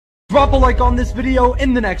Drop a like on this video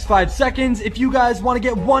in the next 5 seconds if you guys want to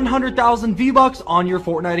get 100,000 V-Bucks on your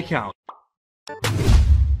Fortnite account.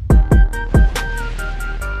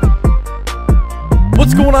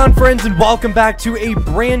 What's going on, friends, and welcome back to a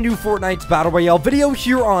brand new Fortnite Battle Royale video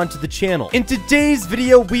here onto the channel. In today's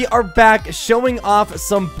video, we are back showing off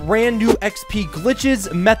some brand new XP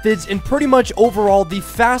glitches, methods, and pretty much overall the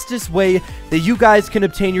fastest way that you guys can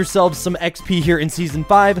obtain yourselves some XP here in Season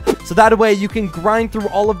 5. So that way you can grind through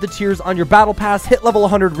all of the tiers on your Battle Pass, hit level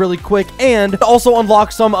 100 really quick, and also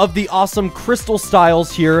unlock some of the awesome crystal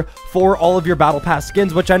styles here for all of your Battle Pass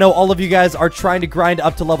skins, which I know all of you guys are trying to grind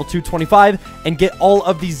up to level 225 and get all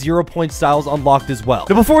of these 0-point styles unlocked as well.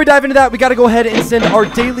 Now, before we dive into that, we got to go ahead and send our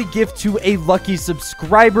daily gift to a lucky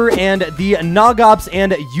subscriber, and the Nogops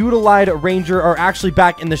and Utilide Ranger are actually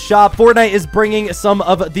back in the shop. Fortnite is bringing some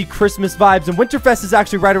of the Christmas vibes, and Winterfest is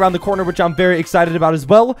actually right around the corner, which I'm very excited about as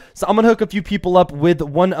well. So I'm gonna hook a few people up with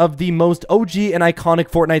one of the most OG and iconic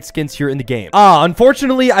Fortnite skins here in the game.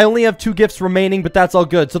 Unfortunately, I only have 2 gifts remaining, but that's all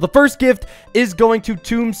good. So the first gift is going to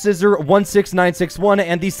Tomb Scissor 16961,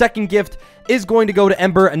 and the second gift is going to go to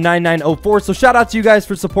Ember 9904. So shout out to you guys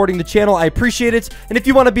for supporting the channel. I appreciate it. And if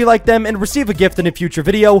you want to be like them and receive a gift in a future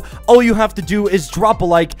video, all you have to do is drop a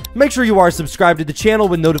like, make sure you are subscribed to the channel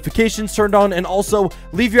with notifications turned on, and also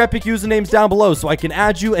leave your epic usernames down below so I can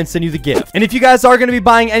add you and send you the gift. And if you guys are going to be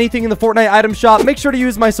buying anything in the Fortnite item shop, make sure to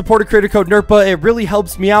use my supporter creator code Nerpah. It really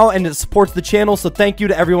helps me out and it supports the channel, so thank you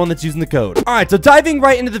to everyone that's using the code. Alright, so diving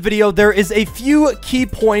right into the video, there is a few key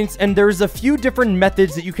points and there's a few different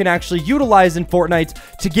methods that you can actually utilize in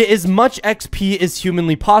Fortnite to get as much XP as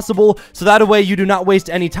humanly possible, so that way you do not waste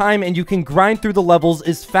any time and you can grind through the levels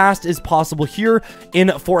as fast as possible here in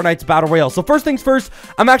Fortnite's Battle Royale. So first things first,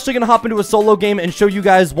 I'm actually going to hop into a solo game and show you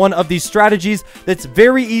guys one of these strategies that's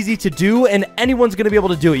very easy to do, and anyone's going to be able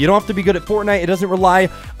to do it. You don't have to be good at Fortnite. It doesn't rely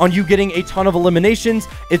on you getting a ton of eliminations.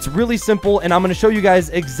 It's really simple, and I'm going to show you guys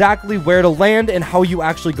exactly where to land and how you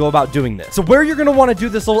actually go about doing this. So where you're going to want to do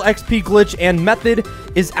this little XP glitch and method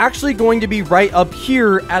is actually going to be right up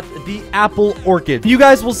here at the Apple Orchid. You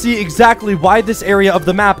guys will see exactly why this area of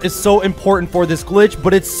the map is so important for this glitch,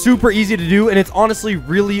 but it's super easy to do and it's honestly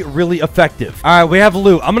really effective. All right, we have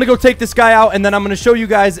loot. I'm gonna go take this guy out and then I'm gonna show you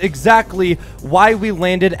guys exactly why we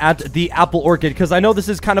landed at the Apple Orchid, because I know this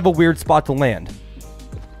is kind of a weird spot to land.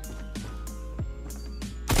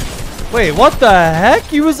 Wait, what the heck?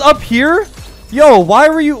 He was up here? Yo, why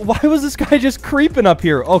was this guy just creeping up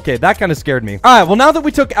here? Okay, that kind of scared me. All right, well, now that we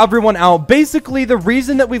took everyone out, basically the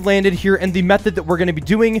reason that we landed here and the method that we're going to be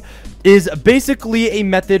doing is basically a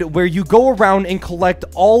method where you go around and collect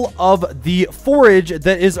all of the forage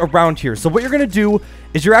that is around here. So what you're going to do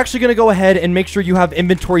is you're actually going to go ahead and make sure you have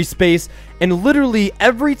inventory space, and literally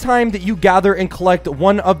every time that you gather and collect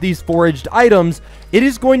one of these foraged items, it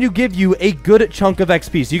is going to give you a good chunk of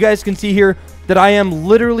XP. So you guys can see here that I am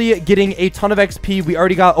literally getting a ton of XP. We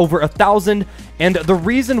already got over 1,000, and the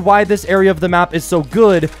reason why this area of the map is so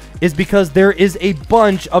good is because there is a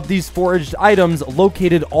bunch of these foraged items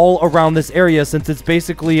located all around this area, since it's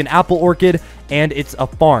basically an apple orchid and it's a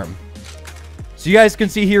farm. So you guys can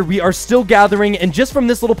see here, we are still gathering, and just from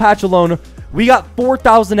this little patch alone, we got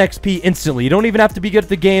 4,000 XP instantly. You don't even have to be good at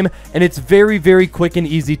the game, and it's very quick and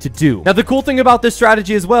easy to do. Now, the cool thing about this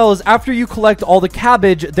strategy as well is after you collect all the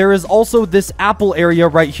cabbage, there is also this apple area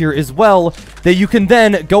right here as well that you can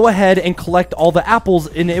then go ahead and collect all the apples,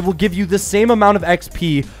 and it will give you the same amount of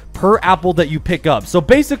XP per apple that you pick up. So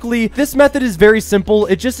basically, this method is very simple.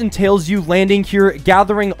 It just entails you landing here,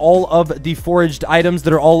 gathering all of the foraged items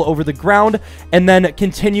that are all over the ground, and then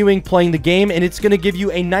continuing playing the game, and it's going to give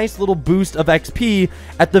you a nice little boost of XP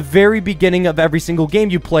at the very beginning of every single game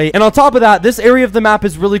you play. And on top of that, this area of the map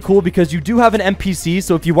is really cool because you do have an NPC,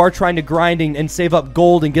 so if you are trying to grind and save up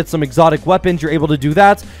gold and get some exotic weapons, you're able to do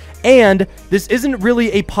that. And this isn't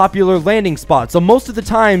really a popular landing spot, so most of the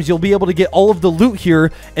times you'll be able to get all of the loot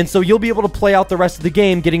here, and so you'll be able to play out the rest of the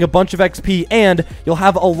game getting a bunch of XP, and you'll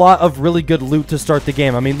have a lot of really good loot to start the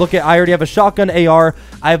game. I mean, look, I already have a shotgun AR,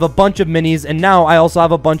 I have a bunch of minis, and now I also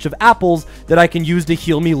have a bunch of apples that I can use to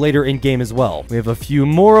heal me later in game as well. We have a few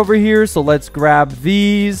more over here, so let's grab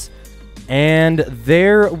these. And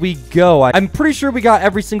there we go. I'm pretty sure we got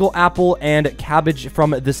every single apple and cabbage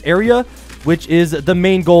from this area, which is the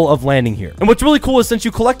main goal of landing here. And what's really cool is since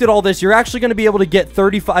you collected all this, you're actually going to be able to get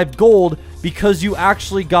 35 gold because you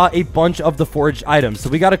actually got a bunch of the foraged items. So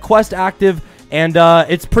we got a quest active and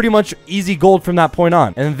it's pretty much easy gold from that point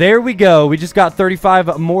on. And there we go. We just got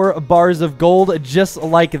 35 more bars of gold just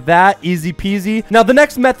like that. Easy peasy. Now, the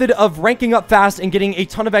next method of ranking up fast and getting a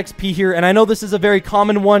ton of XP here, and I know this is a very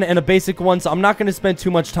common one and a basic one, so I'm not going to spend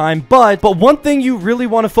too much time, but one thing you really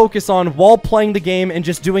want to focus on while playing the game and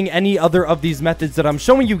just doing any other of these methods that I'm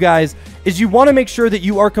showing you guys is you want to make sure that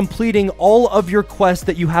you are completing all of your quests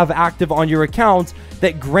that you have active on your account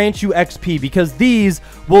that grant you XP, because these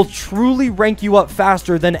will truly rank you up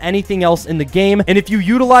faster than anything else in the game. And if you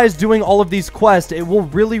utilize doing all of these quests, it will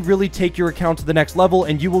really take your account to the next level,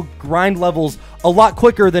 and you will grind levels a lot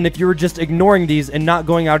quicker than if you were just ignoring these and not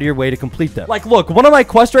going out of your way to complete them. Like, look, one of my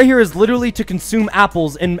quests right here is literally to consume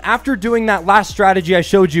apples, and after doing that last strategy I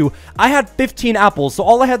showed you, I had 15 apples, so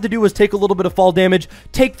all I had to do was take a little bit of fall damage,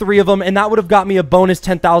 take 3 of them, and that would have got me a bonus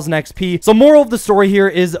 10,000 XP. So moral of the story here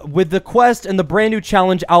is, with the quest and the brand new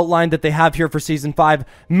challenge outline that they have here for Season 5,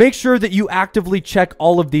 make sure that you actively check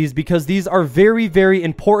all of these, because these are very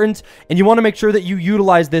important, and you want to make sure that you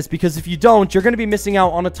utilize this, because if you don't, you're going to be missing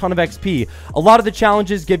out on a ton of XP. A lot of the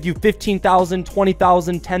challenges give you 15,000,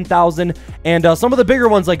 20,000, 10,000, and some of the bigger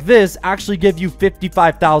ones like this actually give you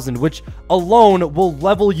 55,000, which alone will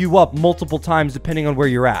level you up multiple times depending on where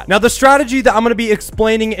you're at. Now, the strategy that I'm going to be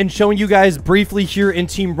explaining and showing you guys briefly here in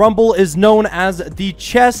Team Rumble is known as the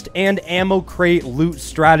chest and ammo crate loot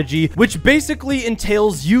strategy, which basically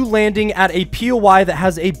entails you landing at a POI that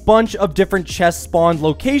has a bunch of different chest spawn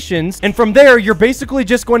locations, and from there you're basically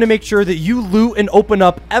just going to make sure that you loot and open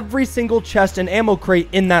up every single chest and ammo crate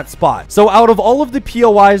in that spot. So out of all of the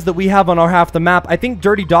POIs that we have on our half of the map, I think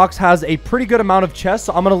Dirty Docks has a pretty good amount of chests,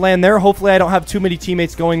 so I'm going to land there. Hopefully I don't have too many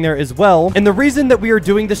teammates going there as well. And the reason that we are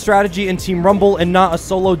doing this strategy in Team Rumble and not a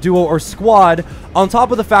solo, duo, or squad, on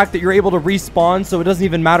top of the fact that you're able to respawn, so it doesn't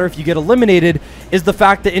even matter if you get eliminated, is the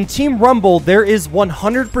fact that in Team Rumble, there is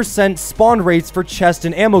 100% spawn rates for chest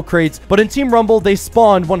and ammo crates, but in Team Rumble, they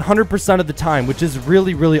spawn 100% of the time, which is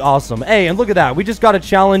really awesome. Hey, and look at that. We just got a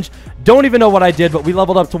challenge. Don't even know what I did, but we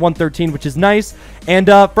leveled up to 113, which is nice. And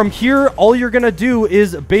from here, all you're going to do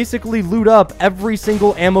is basically loot up every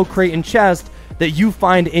single ammo crate and chest that you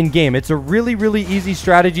find in game. It's a really easy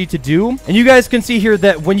strategy to do, and you guys can see here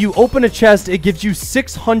that when you open a chest, it gives you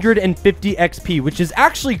 650 XP, which is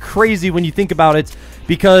actually crazy when you think about it,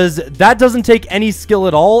 because that doesn't take any skill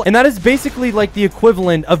at all, and that is basically like the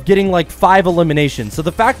equivalent of getting like 5 eliminations. So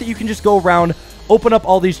the fact that you can just go around, open up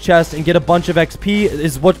all these chests and get a bunch of XP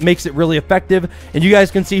is what makes it really effective. And you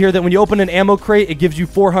guys can see here that when you open an ammo crate, it gives you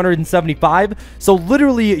 475. So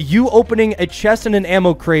literally, you opening a chest and an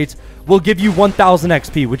ammo crate will give you 1000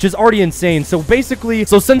 XP, which is already insane. So basically,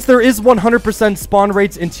 since there is 100% spawn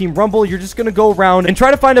rates in Team Rumble, you're just going to go around and try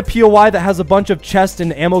to find a POI that has a bunch of chest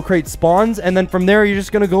and ammo crate spawns, and then from there, you're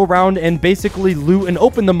just going to go around and basically loot and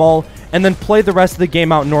open them all, and then play the rest of the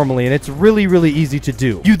game out normally, and it's really easy to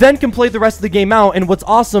do. You then can play the rest of the game out, and what's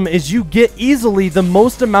awesome is you get easily the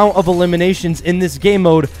most amount of eliminations in this game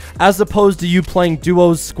mode, as opposed to you playing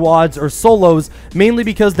duos, squads, or solos, mainly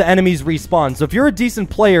because the enemies respawn. So if you're a decent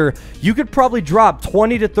player, you could probably drop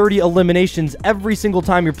 20 to 30 eliminations every single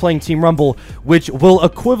time you're playing Team Rumble, which will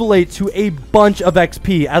equivalent to a bunch of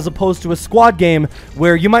XP, as opposed to a squad game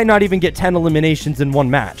where you might not even get 10 eliminations in one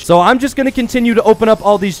match. So I'm just going to continue to open up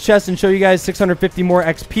all these chests and show you guys 650 more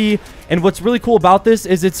XP. And what's really cool about this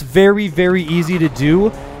is it's very easy to do.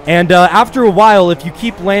 And after a while, if you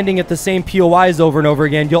keep landing at the same POIs over and over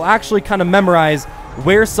again, you'll actually kind of memorize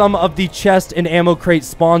where some of the chest and ammo crate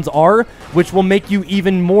spawns are, which will make you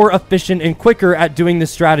even more efficient and quicker at doing this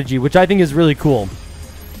strategy, which I think is really cool.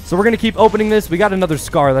 So we're going to keep opening this. We got another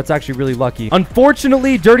scar. That's actually really lucky.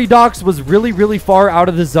 Unfortunately, Dirty Docks was really far out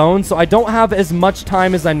of the zone, so I don't have as much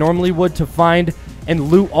time as I normally would to find and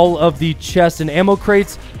loot all of the chests and ammo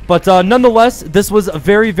crates. But nonetheless, this was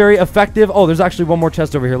very effective. Oh, there's actually one more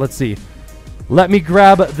chest over here. Let's see. Let me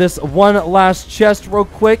grab this one last chest real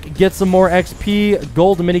quick, get some more XP,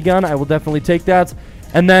 gold minigun. I will definitely take that.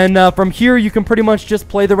 And then from here, you can pretty much just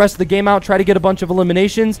play the rest of the game out, try to get a bunch of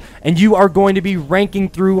eliminations, and you are going to be ranking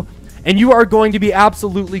through, and you are going to be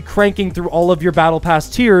absolutely cranking through all of your battle pass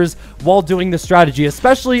tiers while doing this strategy,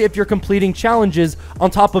 especially if you're completing challenges on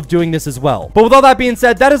top of doing this as well. But with all that being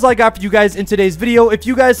said, that is all I got for you guys in today's video. If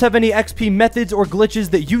you guys have any XP methods or glitches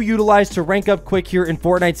that you utilize to rank up quick here in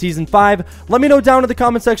Fortnite Season 5, let me know down in the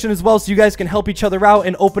comment section as well, so you guys can help each other out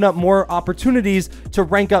and open up more opportunities to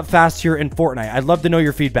rank up fast here in Fortnite. I'd love to know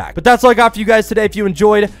your feedback. But that's all I got for you guys today. If you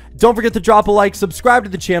enjoyed, don't forget to drop a like, subscribe to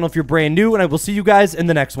the channel if you're brand new, and I will see you guys in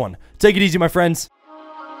the next one. Take it easy, my friends.